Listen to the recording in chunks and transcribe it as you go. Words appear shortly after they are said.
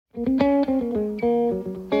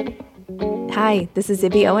Hi, this is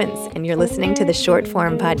Zibby Owens, and you're listening to the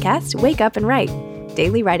short-form podcast, Wake Up and Write,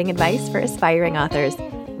 daily writing advice for aspiring authors,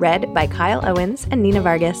 read by Kyle Owens and Nina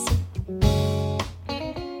Vargas.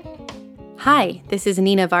 Hi, this is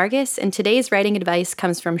Nina Vargas, and today's writing advice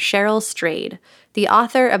comes from Cheryl Strayed, the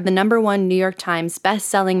author of the #1 New York Times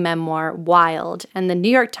best-selling memoir, Wild, and the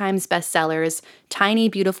New York Times bestsellers, Tiny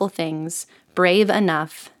Beautiful Things, Brave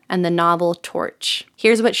Enough, and the novel Torch.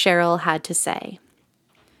 Here's what Cheryl had to say.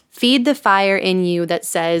 Feed the fire in you that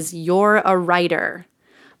says you're a writer.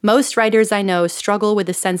 Most writers I know struggle with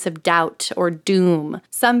a sense of doubt or doom,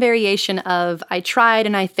 some variation of, I tried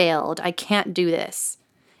and I failed, I can't do this.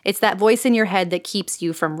 It's that voice in your head that keeps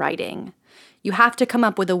you from writing. You have to come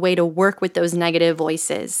up with a way to work with those negative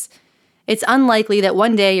voices. It's unlikely that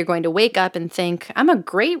one day you're going to wake up and think, I'm a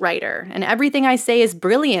great writer, and everything I say is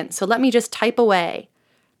brilliant, so let me just type away.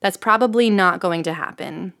 That's probably not going to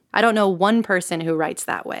happen. I don't know one person who writes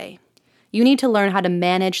that way. You need to learn how to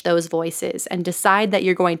manage those voices and decide that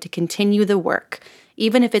you're going to continue the work,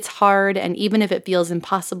 even if it's hard and even if it feels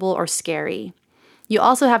impossible or scary. You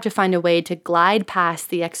also have to find a way to glide past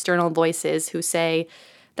the external voices who say,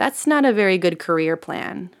 that's not a very good career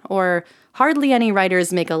plan, or hardly any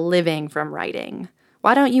writers make a living from writing.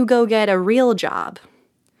 Why don't you go get a real job?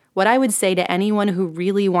 What I would say to anyone who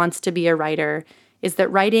really wants to be a writer is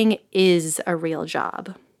that writing is a real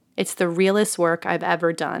job. It's the realest work I've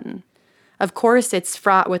ever done. Of course, it's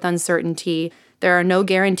fraught with uncertainty. There are no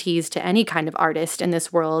guarantees to any kind of artist in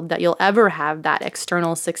this world that you'll ever have that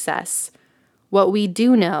external success. What we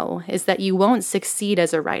do know is that you won't succeed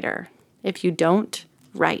as a writer if you don't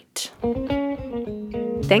write.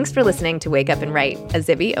 Thanks for listening to Wake Up and Write, a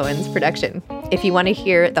Zibby Owens production. If you want to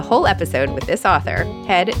hear the whole episode with this author,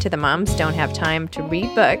 head to the Moms Don't Have Time to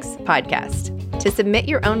Read Books podcast. To submit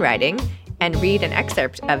your own writing and read an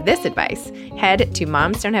excerpt of this advice, head to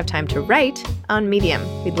Moms Don't Have Time to Write on Medium.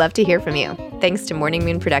 We'd love to hear from you. Thanks to Morning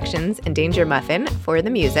Moon Productions and Danger Muffin for the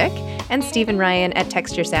music, and Steve and Ryan at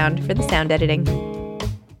Texture Sound for the sound editing.